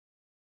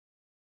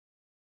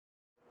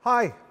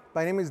Hi,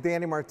 my name is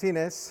Danny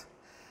Martinez.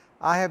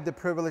 I have the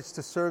privilege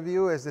to serve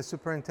you as the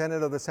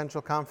superintendent of the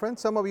Central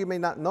Conference. Some of you may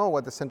not know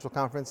what the Central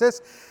Conference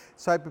is,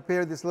 so I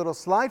prepared this little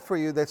slide for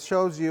you that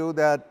shows you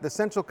that the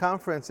Central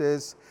Conference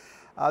is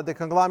the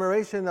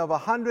conglomeration of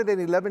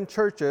 111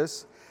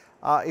 churches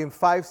in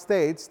 5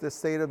 states, the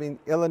state of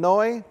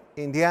Illinois,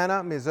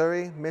 Indiana,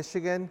 Missouri,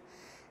 Michigan,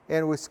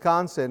 and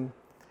Wisconsin.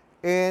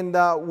 And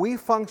we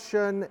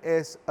function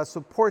as a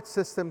support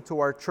system to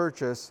our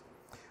churches.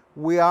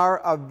 We are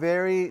a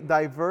very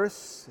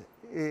diverse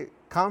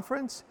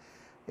conference,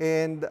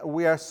 and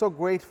we are so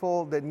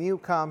grateful that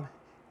Newcom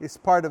is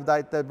part of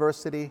that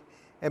diversity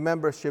and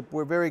membership.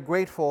 We're very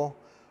grateful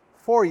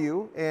for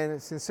you, and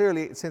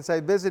sincerely, since I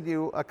visited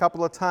you a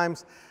couple of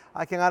times,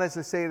 I can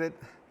honestly say that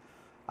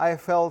I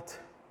felt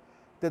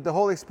that the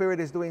Holy Spirit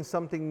is doing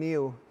something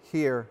new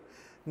here,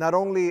 not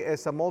only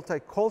as a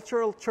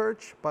multicultural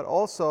church, but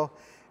also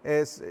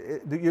as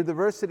your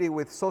diversity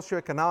with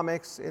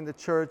socioeconomics in the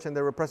church and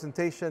the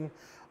representation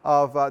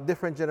of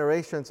different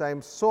generations.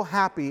 I'm so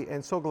happy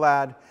and so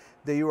glad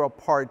that you're a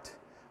part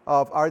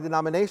of our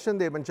denomination,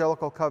 the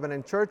Evangelical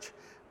Covenant Church,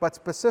 but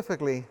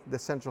specifically the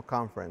Central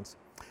Conference.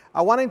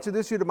 I want to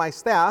introduce you to my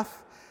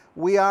staff.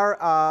 We are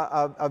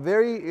a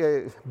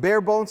very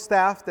bare-bones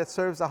staff that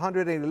serves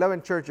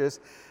 111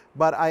 churches,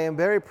 but I am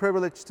very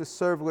privileged to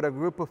serve with a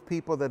group of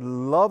people that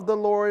love the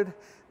Lord,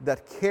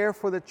 that care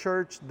for the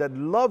church, that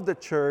love the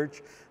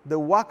church, that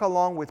walk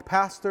along with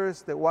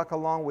pastors, that walk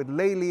along with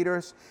lay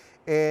leaders,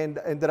 and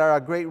that are a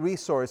great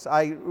resource.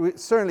 I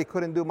certainly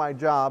couldn't do my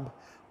job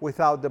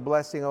without the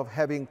blessing of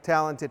having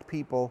talented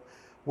people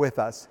with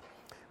us.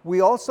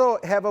 We also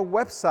have a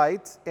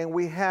website, and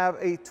we have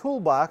a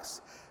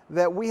toolbox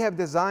that we have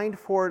designed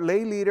for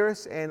lay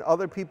leaders and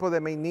other people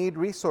that may need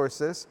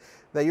resources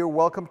that you're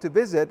welcome to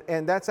visit.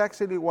 And that's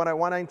actually what I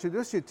want to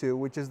introduce you to,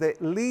 which is the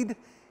LEAD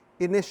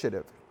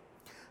Initiative.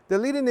 The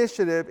LEAD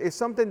Initiative is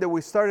something that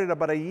we started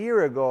about a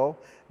year ago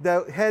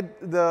that had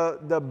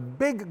the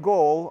big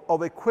goal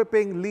of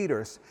equipping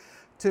leaders.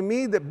 To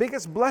me, the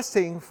biggest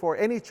blessing for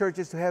any church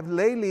is to have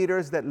lay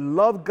leaders that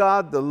love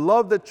God, that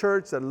love the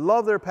church, that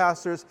love their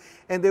pastors,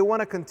 and they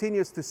want to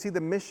continue to see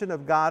the mission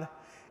of God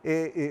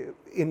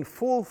in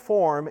full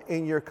form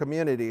in your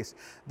communities.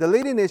 The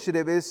LEAD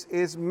Initiative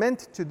is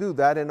meant to do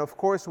that, and of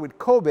course with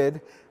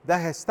COVID, that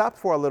has stopped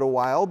for a little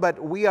while, but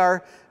we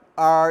are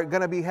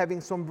going to be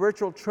having some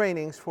virtual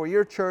trainings for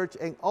your church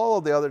and all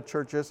of the other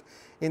churches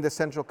in the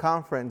Central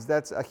Conference.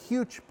 That's a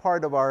huge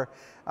part of our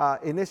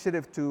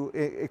initiative to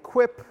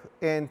equip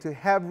and to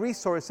have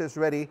resources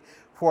ready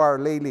for our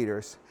lay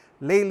leaders.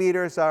 Lay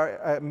leaders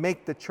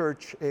make the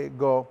church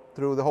go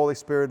through the Holy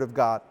Spirit of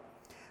God.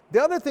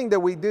 The other thing that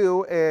we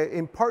do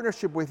in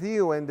partnership with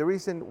you, and the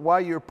reason why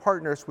you're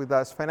partners with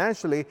us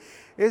financially,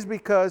 is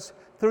because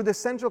through the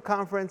Central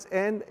Conference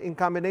and in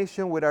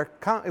combination with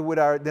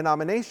our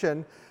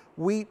denomination,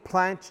 we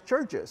plant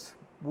churches.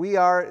 We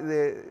are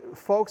the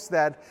folks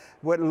that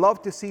would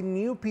love to see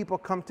new people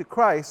come to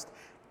Christ,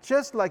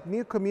 just like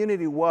New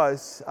Community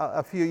was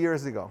a few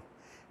years ago.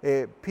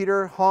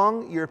 Peter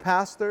Hong, your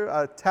pastor,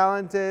 a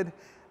talented,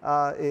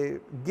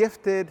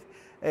 gifted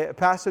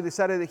pastor,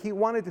 decided that he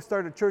wanted to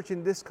start a church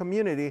in this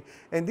community,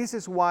 and this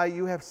is why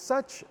you have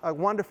such a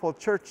wonderful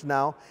church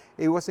now.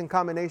 It was in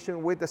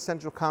combination with the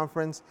Central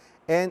Conference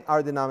and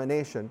our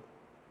denomination.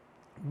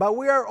 But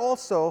we are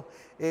also,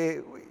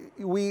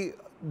 we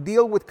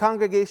deal with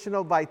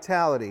congregational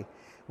vitality.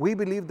 We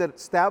believe that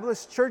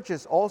established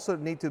churches also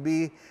need to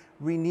be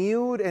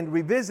renewed and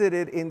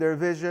revisited in their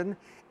vision,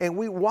 and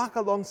we walk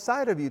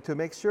alongside of you to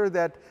make sure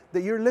that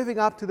you're living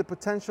up to the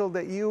potential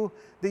that you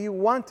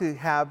want to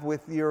have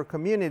with your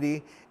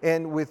community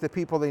and with the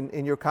people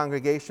in your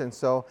congregation.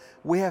 So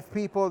we have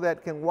people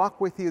that can walk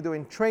with you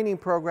doing training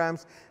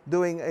programs,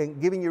 and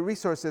giving you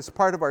resources.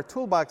 Part of our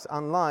toolbox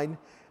online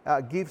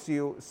gives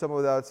you some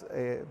of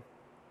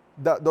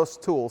those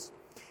tools.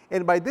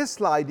 And by this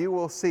slide, you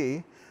will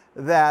see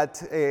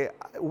that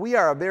we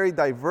are a very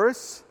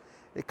diverse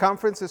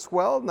conference as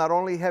well, not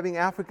only having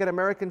African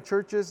American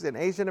churches and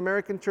Asian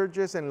American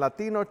churches and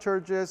Latino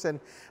churches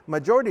and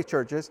majority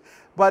churches,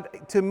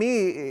 but to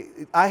me,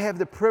 I have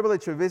the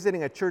privilege of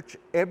visiting a church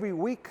every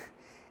week,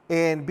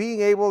 and being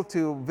able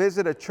to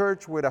visit a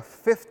church with a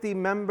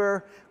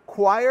 50-member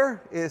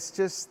choir is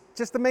just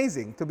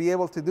amazing to be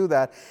able to do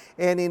that.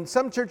 And in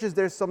some churches,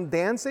 there's some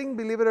dancing,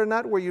 believe it or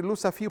not, where you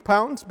lose a few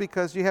pounds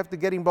because you have to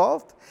get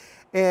involved.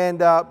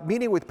 And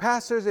meeting with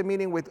pastors and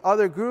meeting with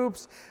other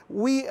groups.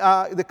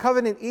 The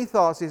Covenant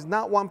ethos is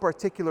not one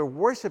particular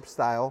worship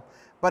style,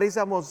 but it's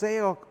a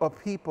mosaic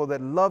of people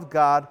that love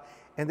God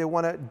and they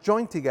want to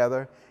join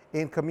together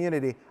in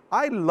community.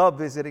 I love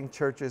visiting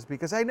churches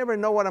because I never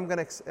know what I'm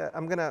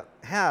gonna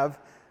have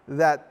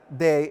that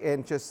day,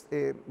 and just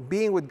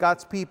being with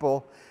God's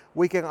people,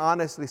 we can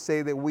honestly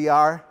say that we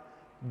are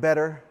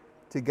better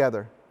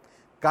together.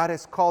 God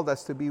has called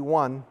us to be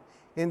one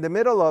in the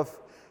middle of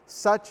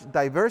such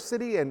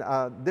diversity and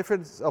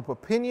difference of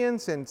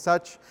opinions and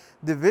such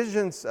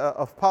divisions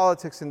of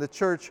politics in the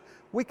church.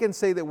 We can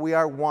say that we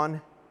are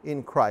one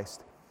in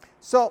Christ.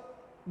 So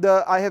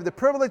I have the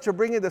privilege of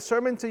bringing the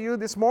sermon to you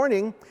this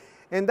morning.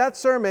 And that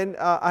sermon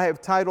I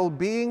have titled,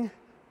 Being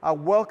a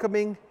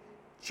Welcoming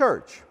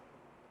Church.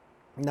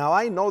 Now,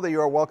 I know that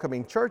you're a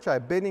welcoming church.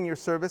 I've been in your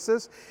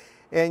services,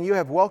 and you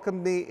have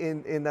welcomed me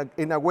in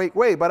a great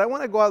way. But I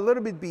want to go a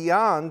little bit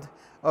beyond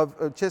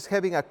of just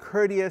having a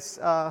courteous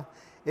a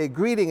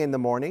greeting in the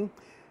morning.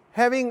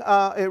 Having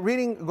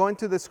going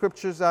to the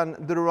scriptures on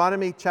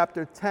Deuteronomy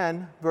chapter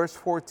 10, verse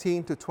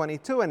 14 to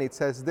 22, and it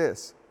says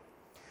this: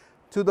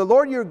 To the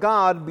Lord your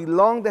God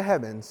belong the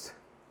heavens,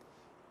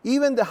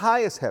 even the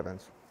highest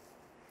heavens,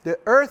 the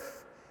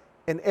earth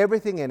and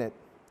everything in it.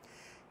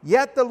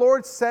 Yet the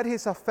Lord set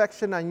his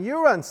affection on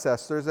your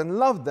ancestors and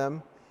loved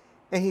them,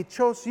 and he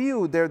chose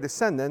you, their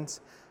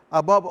descendants,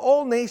 above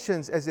all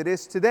nations as it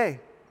is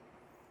today.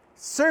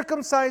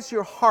 Circumcise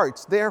your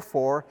hearts,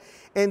 therefore,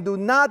 and do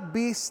not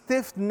be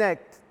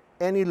stiff-necked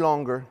any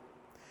longer.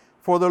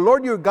 For the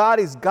Lord your God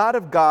is God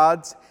of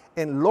gods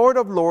and Lord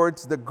of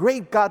lords, the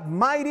great God,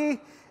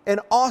 mighty and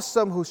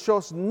awesome, who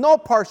shows no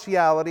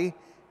partiality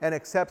and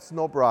accepts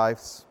no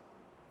bribes.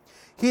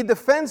 He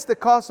defends the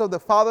cause of the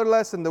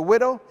fatherless and the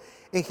widow,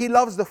 and he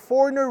loves the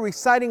foreigner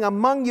residing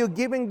among you,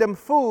 giving them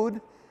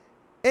food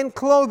and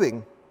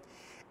clothing.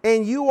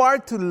 And you are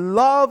to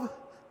love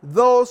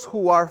those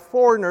who are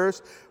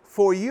foreigners,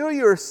 for you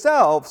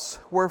yourselves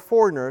were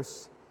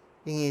foreigners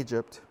in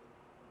Egypt.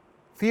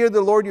 Fear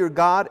the Lord your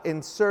God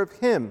and serve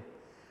him.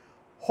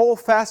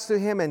 Hold fast to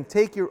him and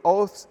take your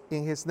oaths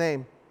in his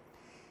name.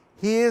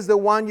 He is the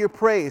one you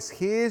praise.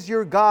 He is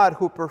your God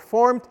who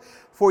performed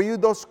for you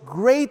those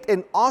great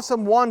and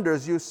awesome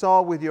wonders you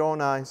saw with your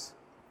own eyes.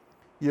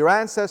 Your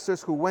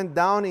ancestors who went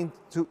down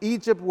into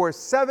Egypt were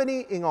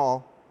 70 in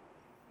all.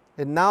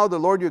 And now the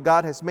Lord your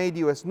God has made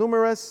you as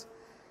numerous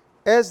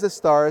as the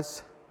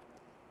stars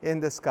in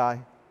the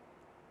sky.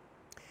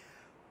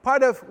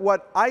 Part of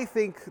what I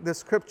think the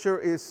scripture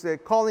is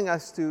calling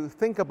us to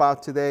think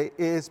about today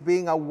is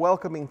being a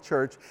welcoming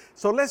church.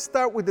 So let's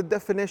start with the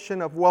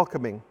definition of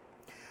welcoming.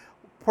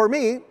 For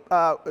me,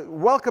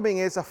 welcoming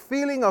is a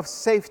feeling of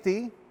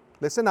safety.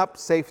 Listen up,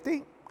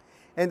 safety.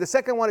 And the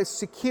second one is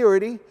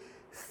security,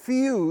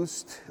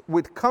 fused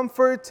with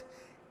comfort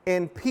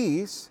and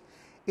peace,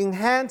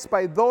 enhanced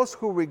by those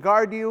who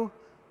regard you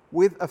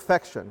with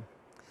affection.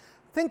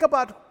 Think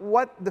about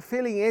what the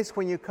feeling is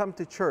when you come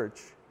to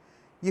church.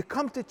 You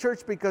come to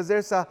church because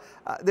there's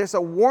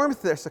a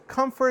warmth, there's a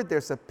comfort,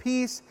 there's a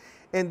peace,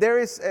 and there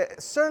is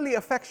certainly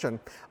affection.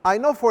 I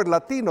know for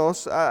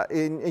Latinos,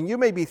 and you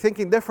may be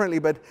thinking differently,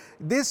 but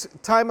this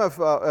time of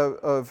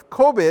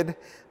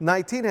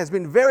COVID-19 has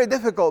been very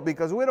difficult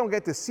because we don't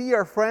get to see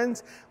our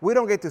friends, we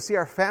don't get to see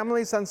our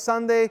families on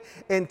Sunday,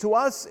 and to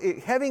us,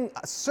 having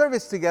a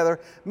service together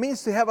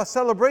means to have a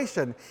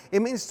celebration.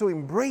 It means to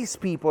embrace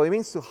people, it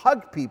means to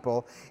hug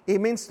people,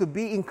 it means to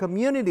be in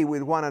community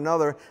with one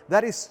another.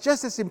 That is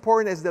just as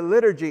important as the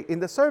liturgy in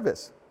the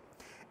service.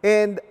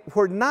 And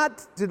to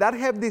not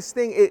have this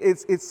thing,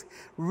 it's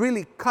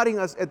really cutting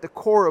us at the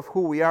core of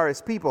who we are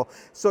as people.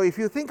 So if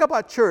you think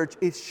about church,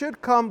 it should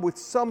come with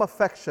some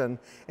affection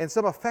and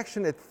some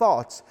affectionate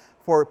thoughts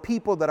for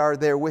people that are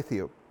there with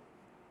you.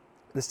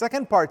 The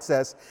second part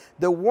says,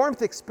 the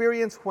warmth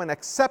experienced when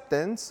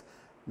acceptance,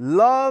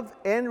 love,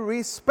 and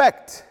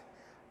respect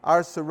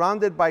are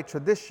surrounded by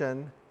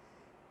tradition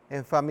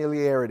and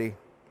familiarity.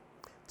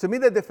 To me,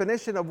 the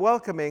definition of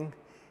welcoming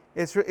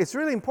it's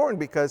really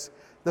important because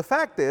the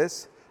fact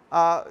is,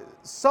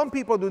 some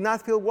people do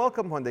not feel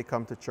welcome when they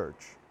come to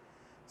church.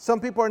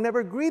 Some people are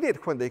never greeted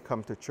when they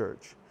come to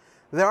church.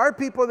 There are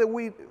people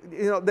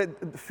that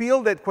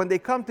feel that when they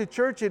come to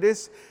church, it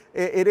is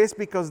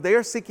because they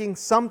are seeking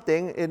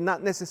something and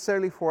not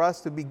necessarily for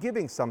us to be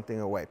giving something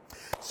away.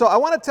 So I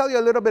want to tell you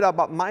a little bit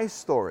about my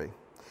story.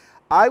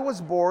 I was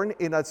born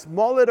in a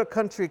small little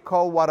country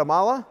called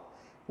Guatemala,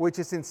 which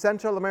is in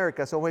Central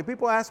America. So when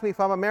people ask me if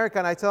I'm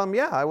American, I tell them,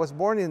 yeah, I was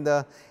born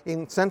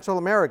in Central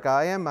America.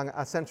 I am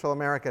a Central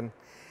American.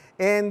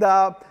 And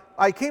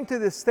I came to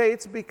the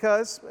States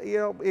because,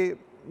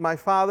 my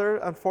father,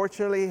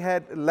 unfortunately,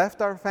 had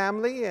left our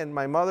family, and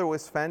my mother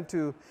was found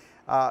to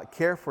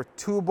care for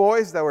two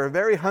boys that were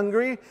very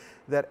hungry,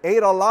 that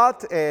ate a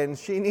lot, and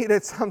she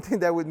needed something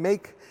that would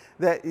make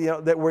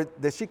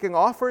that she can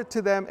offer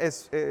to them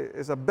as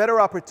a better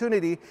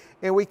opportunity.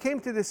 And we came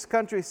to this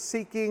country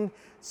seeking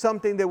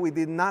something that we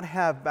did not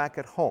have back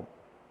at home.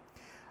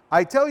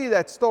 I tell you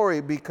that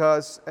story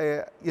because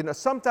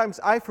sometimes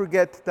I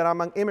forget that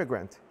I'm an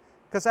immigrant,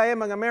 because I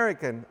am an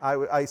American.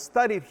 I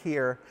studied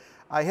here.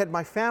 I had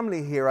my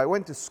family here. I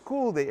went to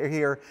school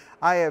here.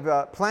 I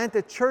have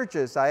planted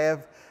churches. I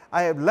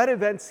have led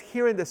events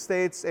here in the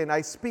States, and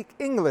I speak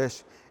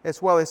English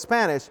as well as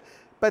Spanish.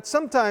 But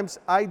sometimes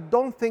I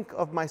don't think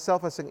of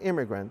myself as an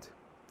immigrant.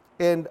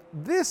 And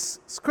this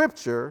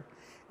scripture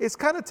is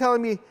kind of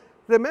telling me,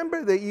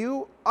 remember that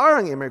you are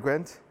an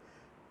immigrant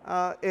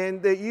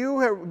and that you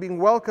have been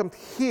welcomed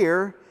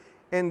here.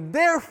 And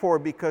therefore,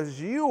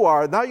 because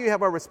now you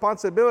have a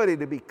responsibility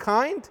to be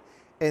kind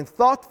and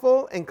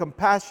thoughtful and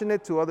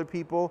compassionate to other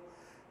people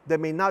that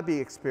may not be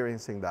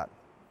experiencing that.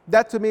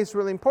 That to me is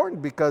really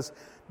important because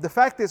the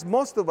fact is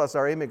most of us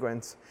are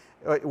immigrants.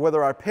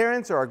 Whether our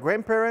parents or our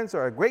grandparents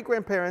or our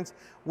great-grandparents,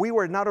 we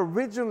were not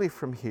originally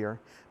from here.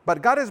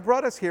 But God has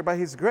brought us here by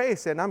His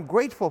grace, and I'm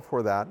grateful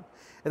for that.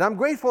 And I'm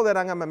grateful that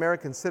I'm an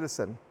American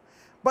citizen.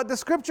 But the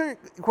scripture,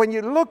 when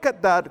you look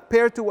at that,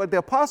 compared to what the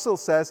apostle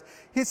says,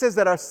 he says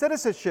that our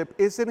citizenship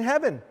is in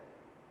heaven.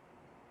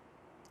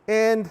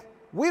 And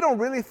we don't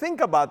really think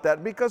about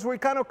that because we're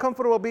kind of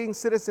comfortable being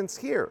citizens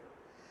here.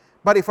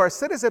 But if our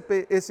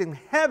citizenship is in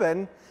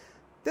heaven,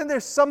 then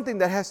there's something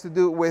that has to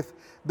do with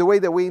the way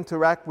that we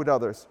interact with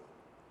others.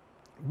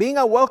 Being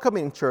a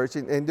welcoming church,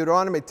 in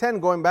Deuteronomy 10,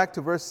 going back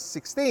to verse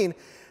 16,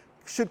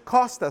 should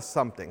cost us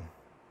something.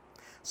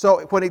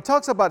 So when he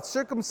talks about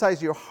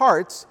circumcise your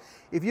hearts,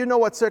 if you know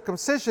what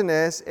circumcision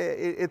is,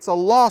 it's a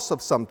loss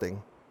of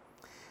something.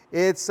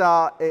 It's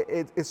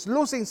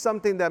losing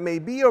something that may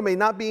be or may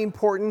not be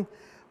important,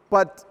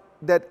 but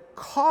that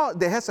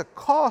has a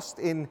cost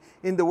in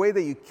the way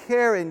that you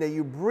care and that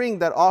you bring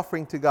that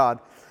offering to God.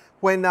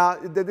 When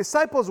the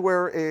disciples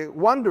were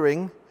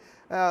wondering,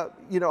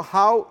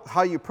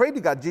 how you pray to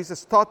God,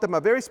 Jesus taught them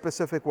a very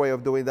specific way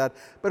of doing that.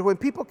 But when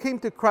people came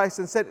to Christ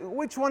and said,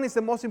 which one is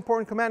the most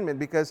important commandment?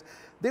 Because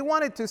they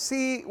wanted to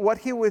see what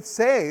He would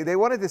say. They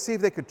wanted to see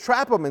if they could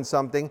trap Him in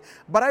something.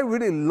 But I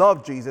really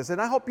love Jesus. And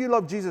I hope you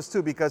love Jesus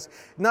too, because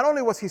not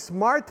only was He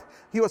smart,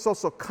 He was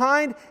also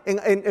kind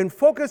and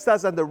focused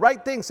us on the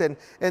right things. And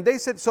they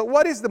said, so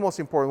what is the most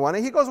important one?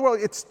 And He goes, well,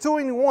 it's 2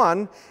 in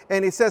 1.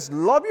 And He says,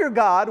 love your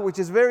God, which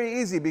is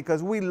very easy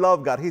because we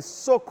love God. He's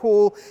so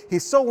cool.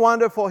 He's so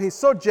wonderful. He's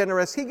so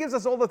generous. He gives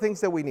us all the things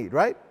that we need,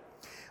 right?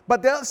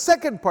 But the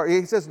second part,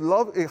 He says,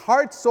 love,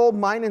 heart, soul,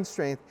 mind, and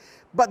strength.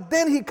 But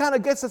then He kind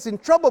of gets us in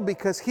trouble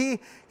because he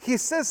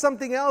says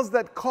something else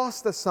that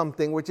costs us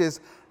something, which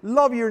is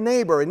love your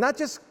neighbor. And not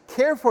just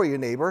care for your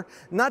neighbor,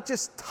 not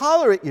just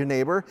tolerate your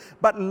neighbor,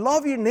 but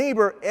love your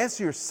neighbor as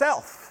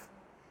yourself.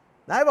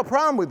 Now, I have a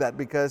problem with that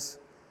because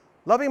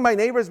loving my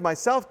neighbor as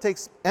myself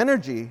takes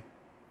energy,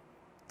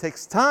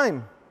 takes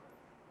time,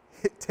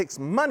 it takes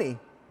money,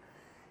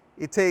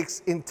 it takes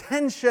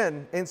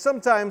intention. And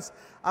sometimes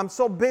I'm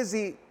so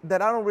busy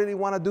that I don't really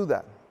want to do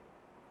that.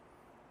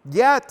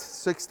 Yet,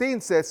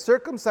 16 says,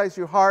 circumcise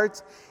your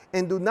hearts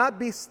and do not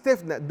be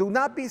stiff-necked. Do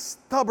not be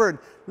stubborn.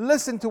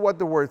 Listen to what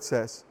the word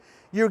says.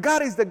 Your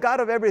God is the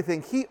God of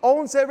everything. He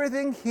owns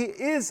everything. He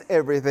is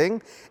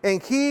everything.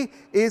 And He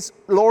is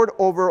Lord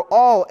over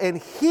all. And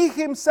He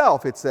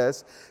Himself, it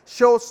says,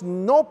 shows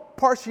no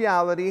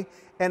partiality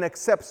and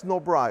accepts no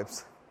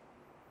bribes.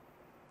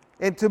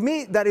 And to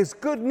me, that is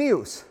good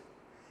news.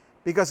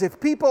 Because if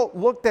people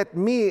looked at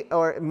me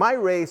or my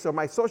race or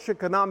my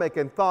socioeconomic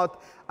and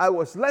thought I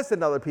was less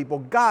than other people,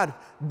 God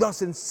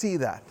doesn't see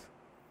that.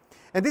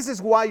 And this is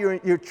why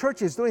your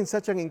church is doing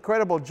such an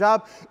incredible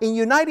job in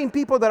uniting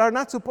people that are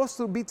not supposed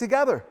to be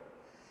together.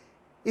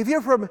 If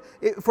you're from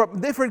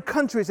different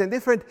countries and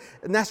different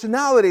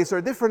nationalities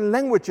or different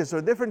languages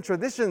or different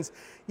traditions,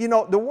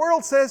 the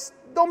world says,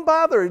 don't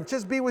bother,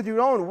 just be with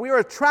your own. We're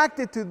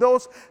attracted to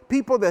those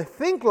people that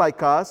think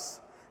like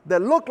us,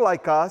 that look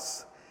like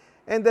us,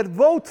 and that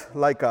vote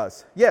like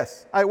us.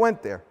 Yes, I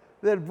went there.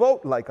 That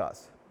vote like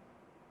us.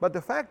 But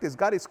the fact is,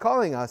 God is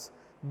calling us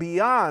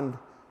beyond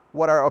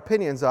what our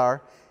opinions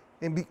are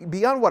and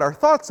beyond what our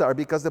thoughts are,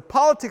 because the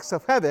politics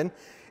of heaven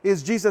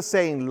is Jesus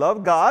saying,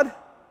 love God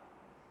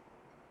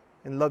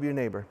and love your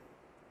neighbor.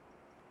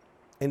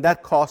 And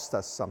that costs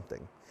us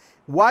something.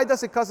 Why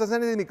does it cost us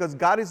anything? Because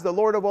God is the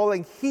Lord of all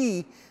and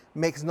He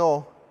makes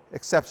no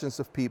exceptions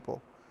of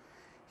people.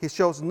 He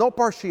shows no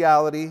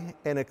partiality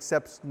and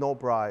accepts no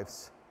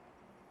bribes.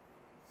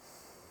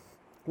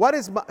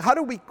 How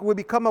do we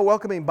become a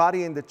welcoming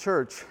body in the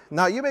church?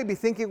 Now, you may be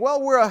thinking,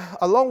 well, we're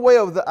a long way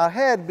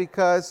ahead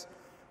because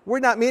we're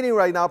not meeting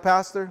right now,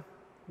 Pastor.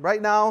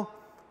 Right now,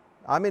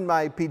 I'm in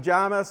my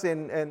pajamas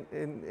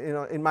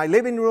in my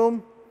living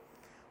room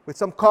with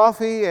some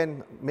coffee,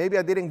 and maybe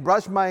I didn't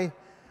brush my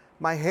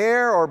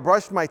hair or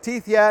brush my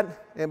teeth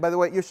yet. And by the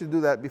way, you should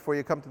do that before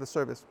you come to the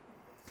service.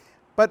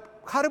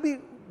 But how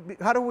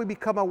do we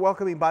become a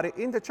welcoming body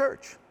in the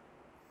church?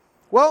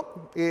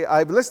 Well,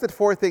 I've listed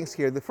 4 things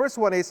here. The first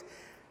one is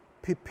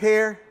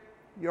prepare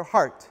your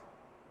heart.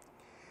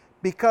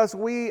 Because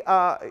we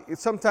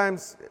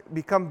sometimes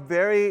become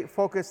very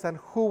focused on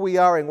who we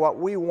are and what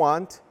we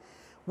want,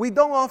 we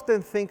don't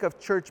often think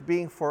of church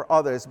being for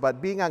others, but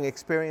being an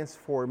experience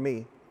for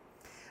me.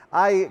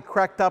 I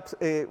cracked up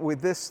with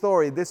this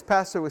story. This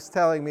pastor was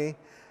telling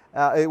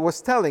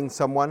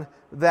someone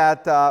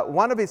that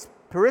one of his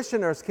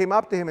parishioners came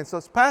up to him and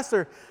says,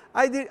 Pastor,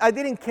 I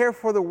didn't care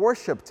for the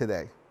worship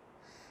today.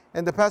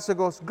 And the pastor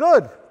goes,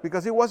 good,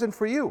 because it wasn't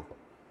for you.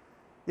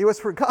 It was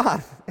for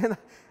God. And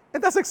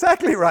that's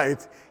exactly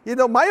right.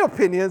 My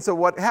opinions of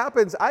what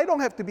happens, I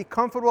don't have to be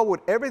comfortable with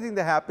everything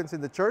that happens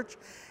in the church.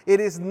 It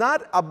is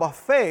not a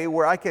buffet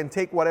where I can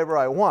take whatever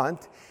I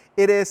want.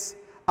 It is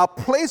a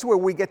place where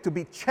we get to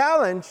be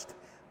challenged,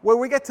 where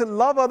we get to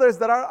love others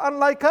that are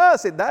unlike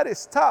us. And that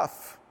is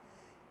tough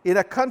in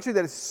a country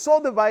that is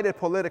so divided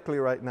politically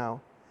right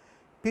now.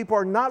 People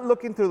are not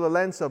looking through the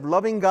lens of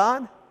loving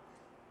God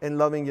and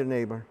loving your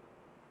neighbor.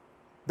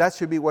 That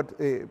should be what,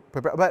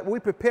 but we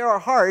prepare our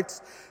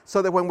hearts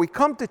so that when we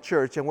come to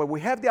church and when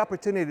we have the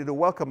opportunity to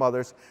welcome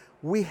others,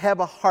 we have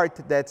a heart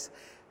that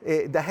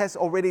has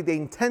already the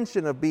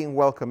intention of being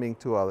welcoming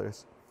to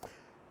others.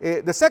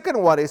 The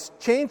second one is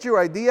change your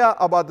idea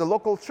about the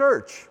local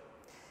church.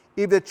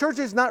 If the church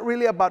is not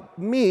really about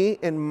me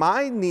and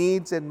my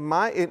needs and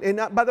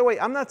by the way,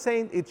 I'm not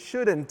saying it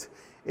shouldn't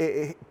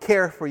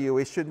care for you.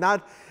 It should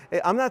not.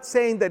 I'm not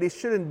saying that it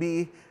shouldn't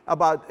be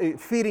about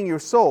feeding your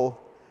soul.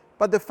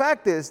 But the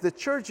fact is, the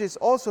church is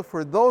also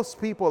for those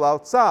people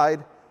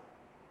outside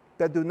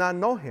that do not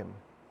know Him.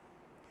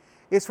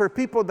 It's for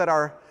people that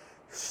are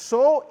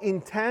so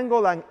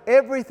entangled on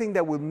everything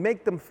that will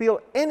make them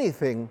feel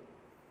anything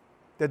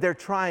that they're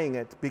trying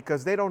it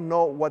because they don't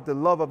know what the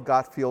love of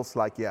God feels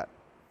like yet.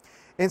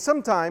 And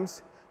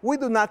sometimes we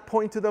do not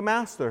point to the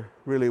Master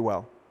really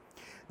well.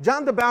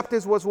 John the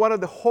Baptist was one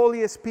of the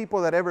holiest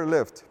people that ever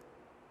lived.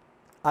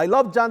 I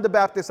love John the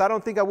Baptist. I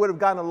don't think I would have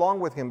gotten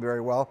along with him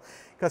very well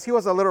because he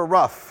was a little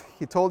rough.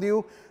 He told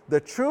you the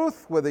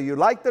truth, whether you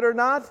liked it or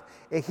not,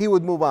 and he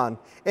would move on.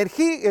 And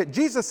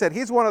Jesus said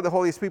he's one of the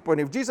holiest people, and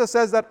if Jesus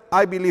says that,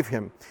 I believe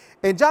him.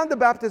 And John the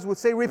Baptist would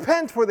say,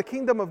 repent, for the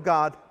kingdom of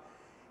God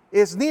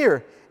is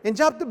near. And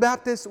John the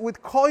Baptist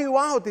would call you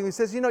out, and he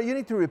says, you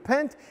need to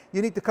repent,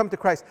 you need to come to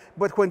Christ.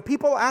 But when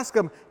people ask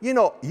him,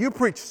 you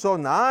preach so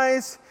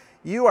nice,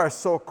 you are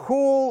so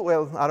cool.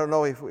 Well, I don't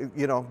know if,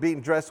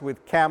 being dressed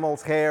with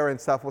camel's hair and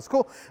stuff was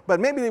cool,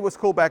 but maybe it was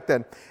cool back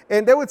then.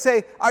 And they would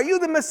say, are you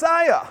the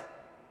Messiah?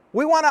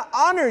 We want to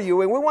honor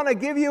you, and we want to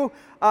give you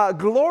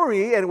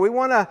glory, and we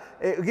want to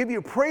give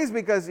you praise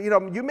because,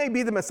 you may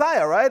be the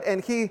Messiah, right?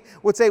 And he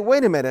would say,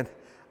 wait a minute,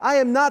 I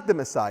am not the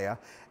Messiah.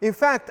 In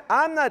fact,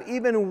 I'm not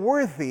even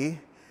worthy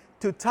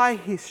to tie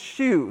his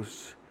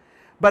shoes.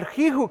 But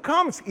he who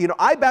comes,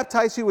 I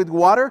baptize you with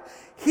water,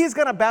 he's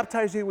going to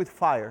baptize you with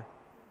fire.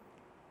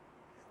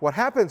 What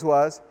happens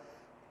was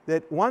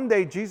that one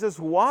day Jesus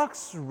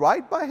walks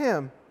right by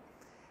him,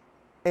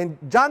 and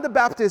John the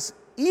Baptist,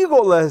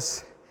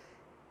 egoless,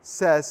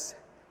 says,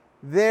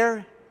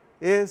 there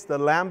is the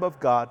Lamb of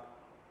God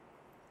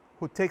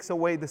who takes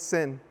away the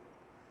sin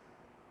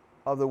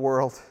of the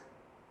world.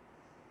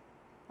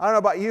 I don't know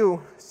about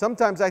you,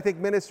 sometimes I think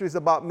ministry is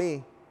about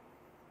me.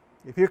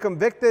 If you're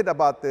convicted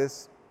about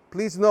this,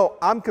 please know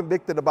I'm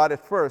convicted about it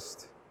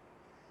first.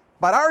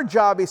 But our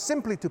job is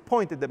simply to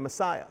point at the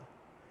Messiah.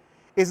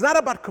 It's not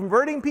about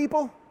converting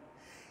people.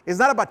 It's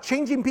not about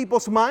changing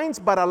people's minds,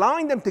 but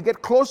allowing them to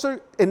get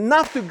closer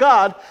enough to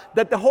God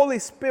that the Holy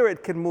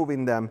Spirit can move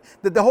in them,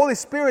 that the Holy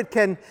Spirit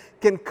can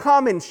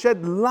come and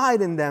shed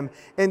light in them,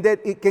 and that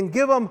it can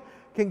give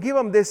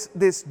them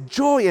this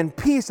joy and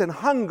peace and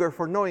hunger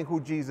for knowing who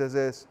Jesus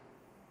is.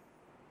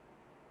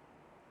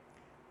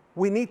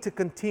 We need to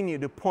continue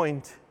to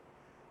point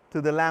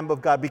to the Lamb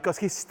of God because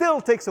He still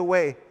takes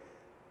away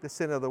the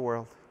sin of the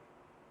world.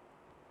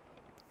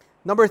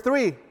 Number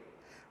 3,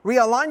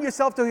 realign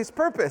yourself to His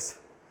purpose.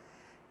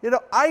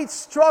 I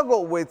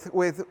struggle with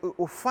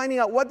finding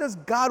out, what does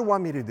God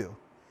want me to do?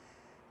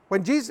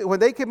 When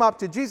they came up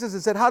to Jesus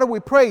and said, how do we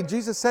pray?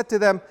 Jesus said to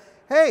them,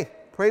 hey,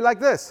 pray like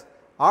this.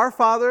 Our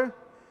Father,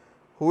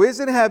 who is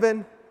in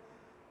heaven,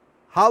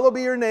 hallowed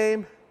be your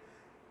name.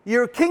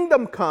 Your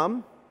kingdom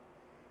come,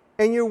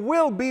 and your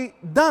will be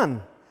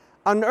done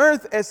on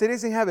earth as it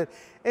is in heaven.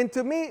 And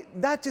to me,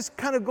 that just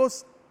kind of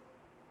goes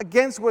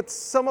against what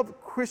some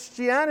of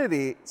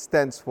Christianity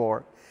stands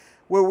for,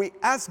 where we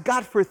ask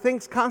God for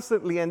things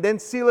constantly and then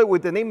seal it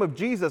with the name of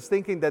Jesus,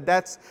 thinking that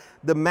that's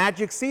the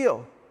magic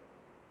seal.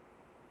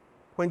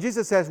 When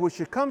Jesus says we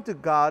should come to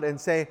God and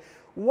say,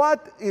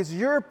 what is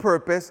your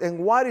purpose and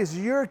what is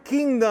your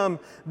kingdom,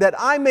 that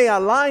I may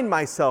align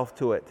myself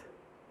to it?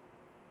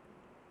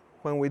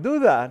 When we do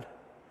that,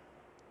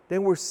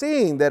 then we're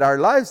seeing that our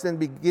lives then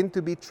begin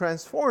to be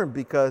transformed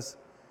because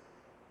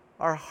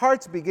our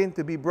hearts begin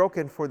to be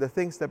broken for the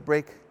things that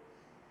break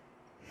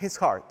His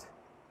heart.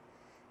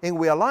 And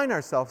we align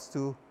ourselves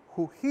to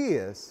who He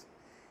is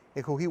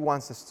and who He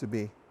wants us to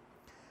be.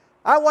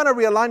 I want to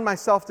realign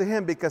myself to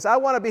Him because I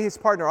want to be His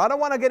partner. I don't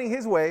want to get in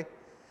His way.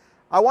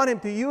 I want Him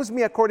to use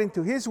me according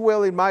to His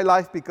will in my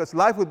life because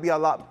life would be a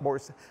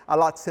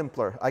lot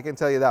simpler. I can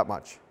tell you that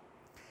much.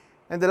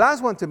 And the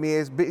last one to me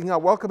is being a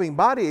welcoming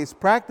body is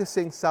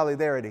practicing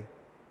solidarity.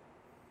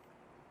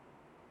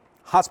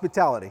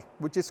 Hospitality,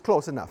 which is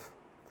close enough.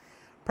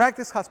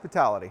 Practice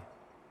hospitality.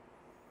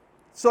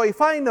 So if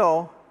I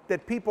know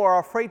that people are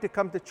afraid to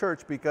come to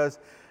church because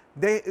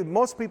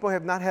most people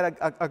have not had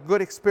a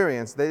good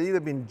experience, they've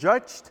either been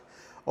judged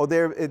or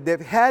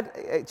they've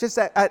had just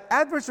an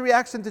adverse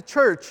reaction to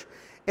church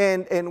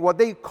and what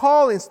they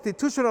call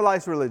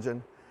institutionalized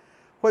religion.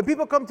 When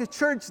people come to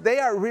church, they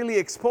are really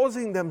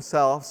exposing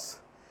themselves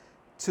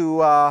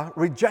to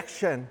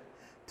rejection,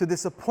 to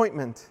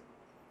disappointment.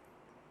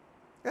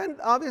 And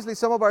obviously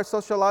some of our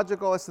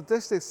sociological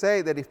statistics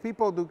say that if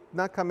people do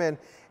not come in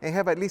and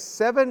have at least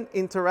 7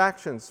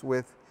 interactions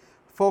with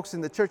folks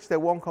in the church, they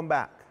won't come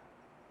back.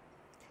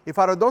 If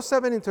out of those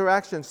 7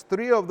 interactions,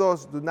 3 of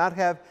those do not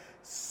have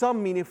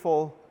some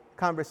meaningful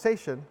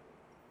conversation,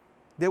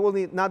 they will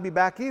not be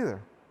back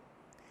either.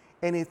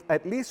 And if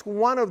at least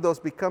one of those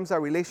becomes a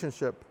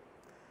relationship,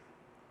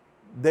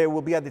 there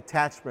will be a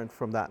detachment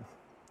from that.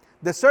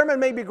 The sermon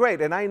may be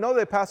great, and I know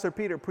that Pastor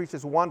Peter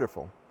preaches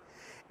wonderful.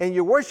 And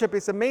your worship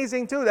is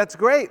amazing too, that's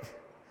great.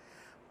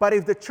 But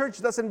if the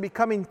church doesn't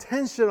become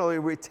intentionally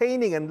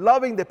retaining and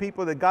loving the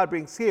people that God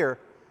brings here,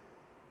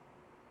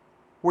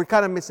 we're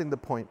kind of missing the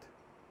point.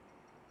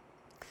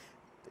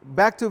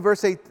 Back to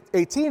verse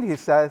 18, he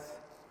says,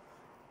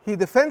 he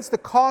defends the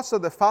cause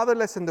of the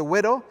fatherless and the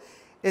widow,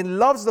 and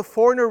loves the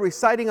foreigner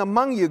residing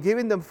among you,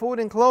 giving them food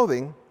and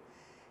clothing.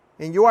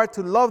 And you are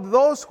to love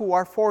those who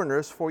are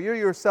foreigners, for you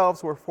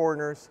yourselves were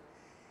foreigners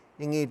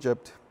in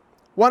Egypt.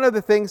 One of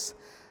the things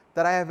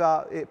that I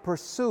have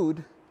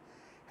pursued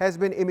has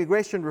been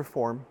immigration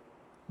reform,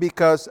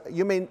 because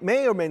you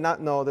may or may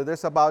not know that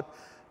there's about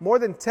more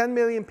than 10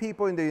 million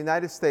people in the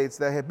United States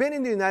that have been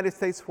in the United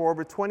States for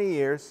over 20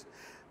 years.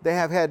 They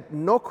have had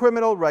no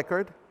criminal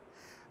record,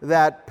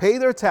 that pay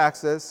their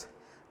taxes,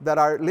 that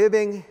are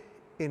living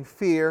in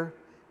fear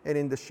and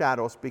in the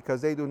shadows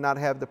because they do not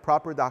have the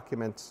proper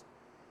documents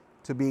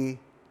to be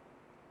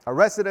a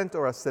resident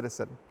or a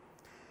citizen.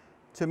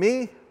 To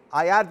me,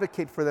 I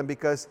advocate for them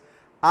because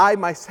I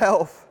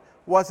myself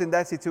was in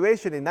that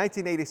situation. In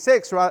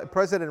 1986,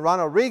 President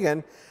Ronald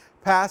Reagan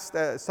passed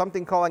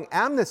something called an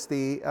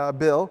amnesty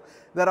bill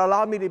that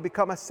allowed me to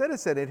become a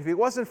citizen. And if it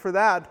wasn't for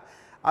that,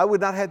 I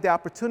would not have the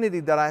opportunity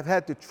that I've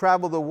had to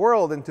travel the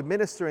world and to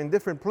minister in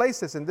different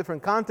places and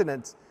different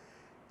continents.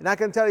 And I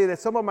can tell you that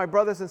some of my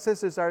brothers and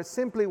sisters are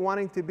simply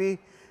wanting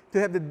to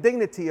have the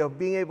dignity of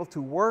being able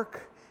to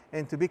work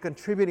and to be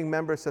contributing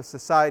members of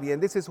society.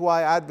 And this is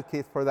why I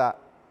advocate for that.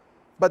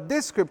 But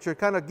this scripture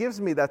kind of gives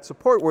me that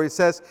support where it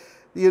says,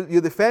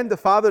 you defend the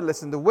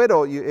fatherless and the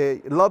widow, you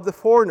love the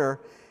foreigner,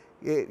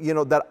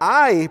 that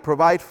I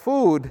provide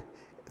food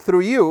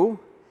through you,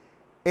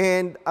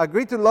 and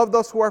agree to love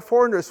those who are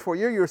foreigners, for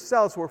you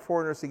yourselves were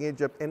foreigners in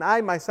Egypt, and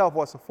I myself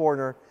was a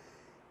foreigner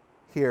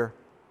here.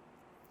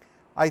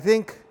 I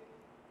think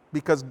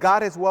because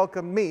God has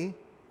welcomed me,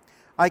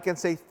 I can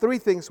say 3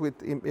 things with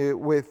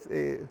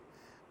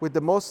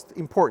the most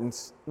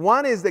importance.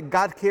 One is that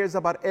God cares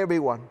about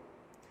everyone.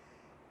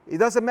 It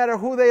doesn't matter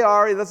who they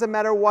are, it doesn't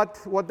matter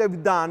what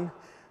they've done.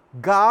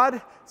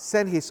 God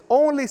sent His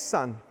only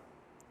Son.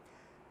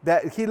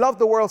 That He loved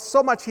the world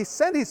so much, He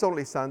sent His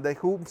only Son, that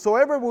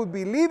whosoever would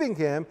believe in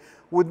Him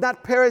would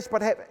not perish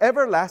but have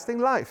everlasting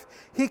life.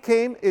 He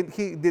came, and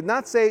He did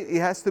not say it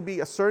has to be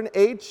a certain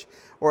age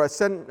or a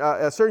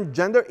certain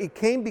gender. It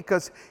came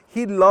because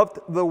He loved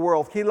the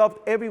world. He loved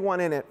everyone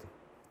in it.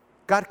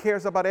 God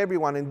cares about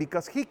everyone, and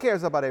because He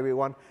cares about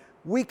everyone,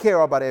 we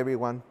care about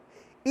everyone.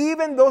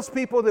 Even those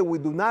people that we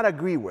do not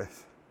agree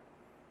with.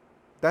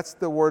 That's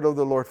the word of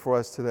the Lord for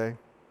us today.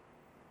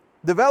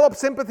 Develop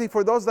sympathy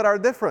for those that are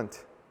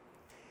different.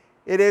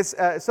 It is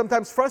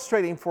sometimes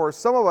frustrating for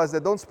some of us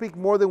that don't speak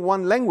more than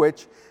one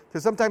language to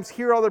sometimes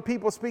hear other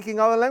people speaking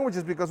other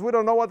languages because we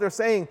don't know what they're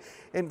saying.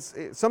 And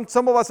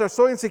some of us are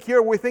so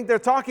insecure we think they're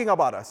talking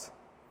about us.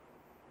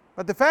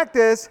 But the fact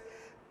is,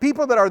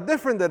 people that are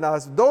different than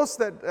us,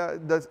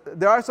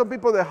 there are some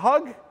people that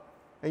hug,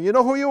 and you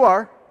know who you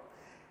are.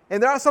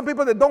 And there are some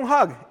people that don't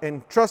hug,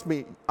 and trust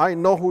me, I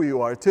know who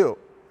you are too.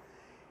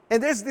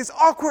 And there's this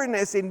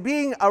awkwardness in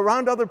being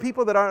around other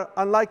people that are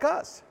unlike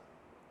us.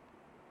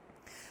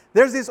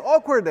 There's this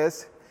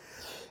awkwardness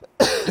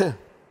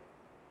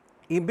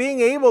in being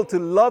able to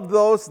love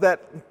those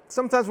that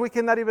sometimes we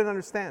cannot even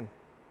understand.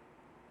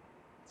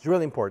 It's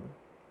really important.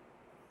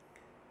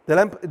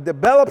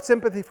 Develop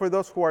sympathy for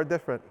those who are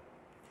different,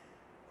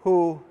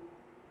 who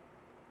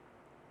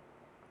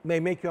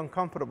may make you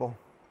uncomfortable,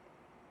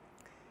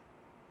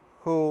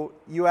 who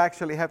you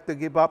actually have to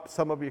give up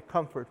some of your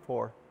comfort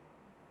for.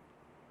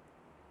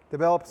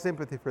 Develop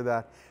sympathy for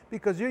that.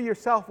 Because you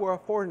yourself were a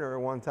foreigner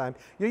at one time.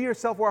 You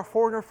yourself were a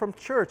foreigner from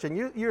church. And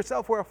you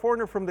yourself were a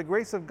foreigner from the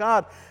grace of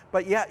God.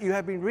 But yet you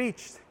have been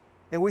reached.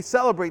 And we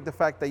celebrate the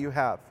fact that you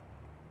have.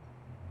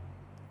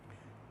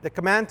 The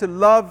command to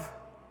love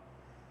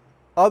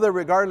other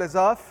regardless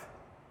of.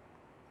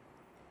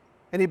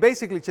 And he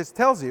basically just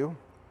tells you,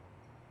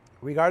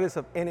 regardless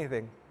of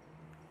anything,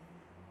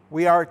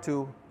 we are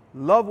to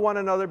love one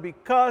another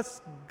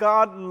because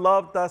God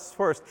loved us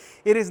first.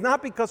 It is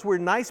not because we're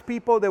nice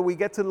people that we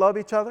get to love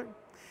each other.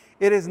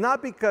 It is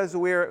not because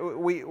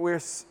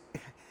it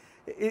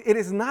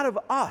is not of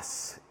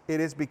us. It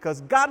is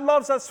because God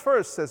loves us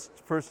first, says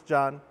 1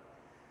 John.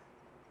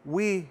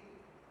 We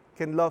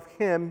can love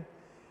Him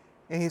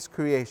and His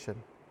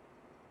creation.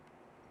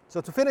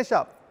 So to finish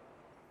up,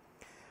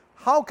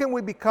 how can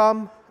we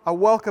become a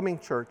welcoming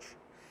church?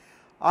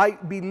 I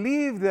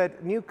believe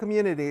that New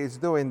Community is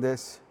doing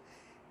this.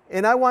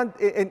 And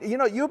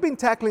you've been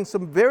tackling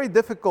some very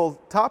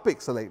difficult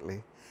topics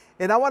lately.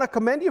 And I want to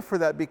commend you for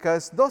that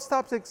because those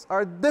topics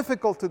are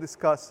difficult to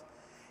discuss.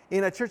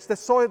 in a church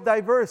that's so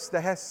diverse,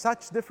 that has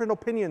such different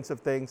opinions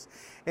of things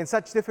and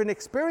such different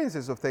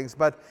experiences of things.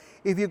 But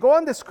if you go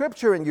on the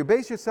scripture and you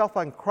base yourself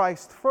on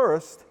Christ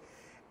first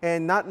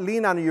and not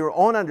lean on your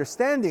own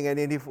understanding, and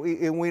if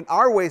in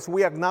our ways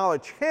we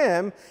acknowledge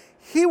Him,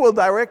 He will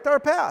direct our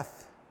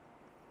path.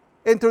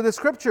 And through the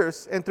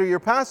scriptures and through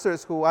your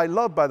pastors, who I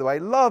love, by the way, I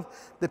love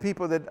the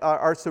people that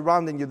are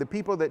surrounding you. The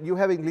people that you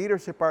have in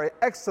leadership are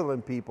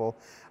excellent people,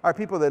 are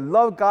people that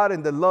love God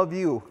and that love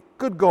you.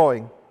 Good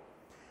going.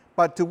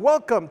 But to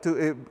welcome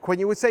to, when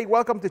you would say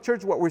welcome to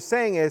church, what we're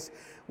saying is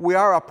we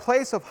are a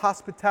place of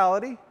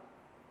hospitality.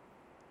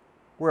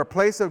 We're a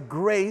place of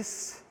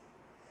grace.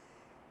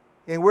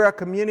 And we're a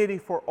community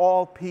for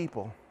all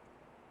people.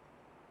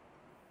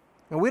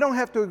 And we don't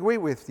have to agree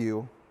with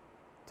you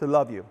to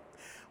love you.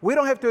 We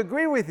don't have to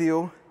agree with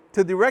you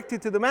to direct you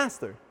to the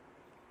Master.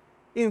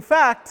 In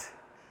fact,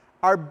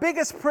 our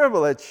biggest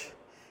privilege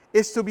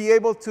is to be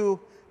able to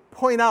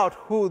point out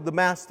who the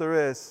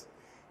Master is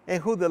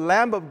and who the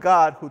Lamb of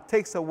God who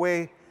takes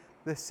away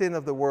the sin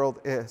of the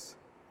world is.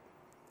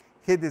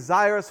 He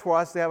desires for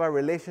us to have a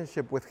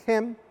relationship with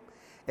Him.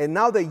 And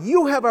now that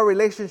you have a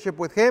relationship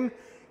with Him,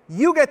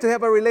 you get to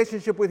have a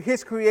relationship with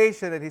His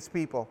creation and His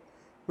people,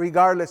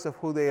 regardless of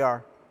who they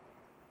are.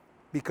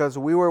 Because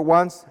we were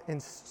once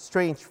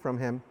estranged from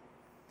Him,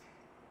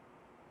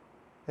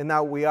 and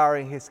now we are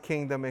in His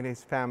kingdom and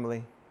His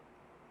family.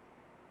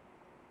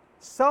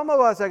 Some of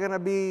us are going to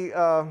be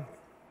a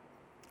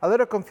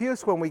little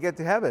confused when we get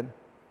to heaven,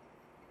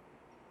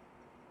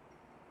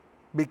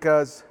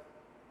 because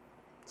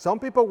some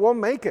people won't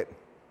make it.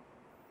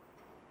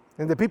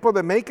 And the people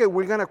that make it,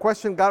 we're going to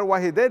question God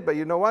why He did, but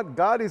you know what?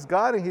 God is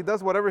God and He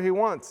does whatever He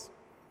wants.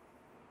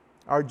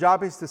 Our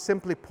job is to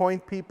simply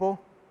point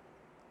people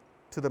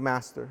to the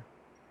Master,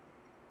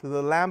 to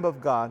the Lamb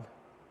of God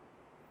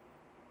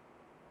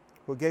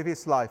who gave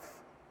His life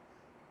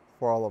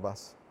for all of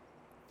us.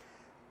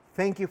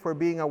 Thank you for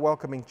being a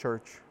welcoming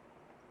church.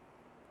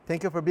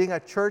 Thank you for being a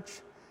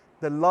church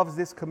that loves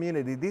this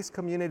community. This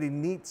community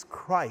needs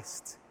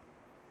Christ.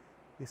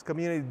 This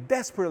community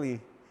desperately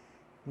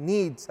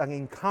needs an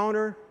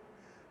encounter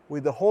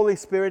with the Holy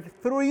Spirit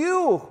through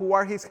you, who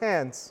are His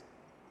hands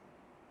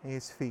and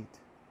His feet.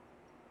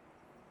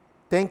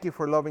 Thank you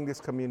for loving this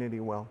community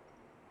well.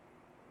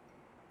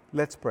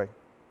 Let's pray.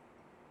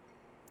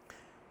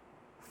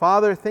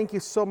 Father, thank you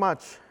so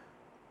much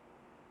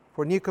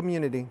for New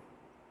Community.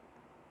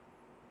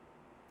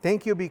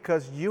 Thank you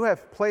because you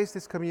have placed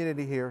this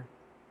community here.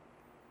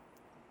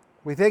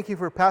 We thank you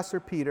for Pastor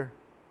Peter.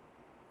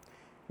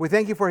 We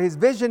thank you for his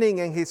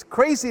visioning and his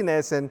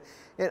craziness and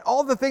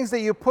all the things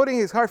that you put in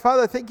his heart.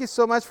 Father, thank you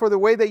so much for the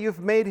way that you've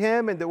made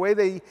him and the way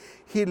that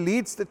he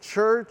leads the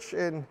church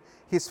and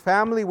his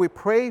family. We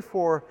pray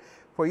for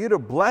you to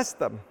bless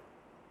them.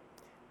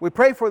 We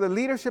pray for the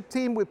leadership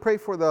team. We pray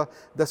for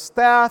the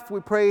staff. We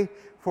pray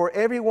for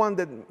everyone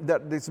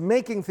that is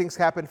making things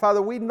happen.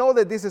 Father, we know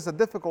that this is a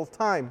difficult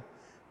time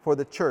for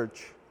the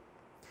church.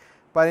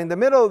 But in the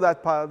middle of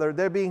that, Father,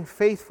 they're being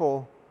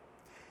faithful.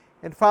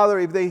 And Father,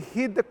 if they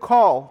heed the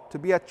call to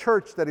be a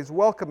church that is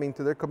welcoming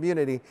to their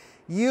community,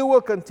 you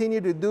will continue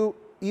to do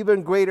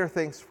even greater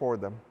things for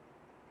them.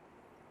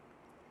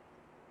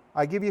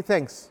 I give you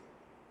thanks.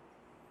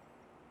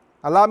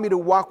 Allow me to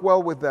walk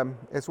well with them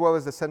as well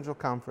as the Central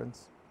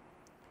Conference.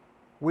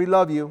 We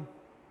love you.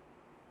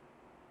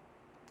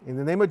 In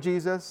the name of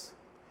Jesus,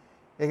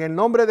 en el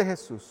nombre de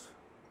Jesús.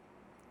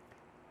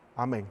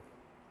 Amén.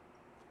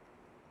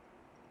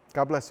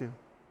 God bless you.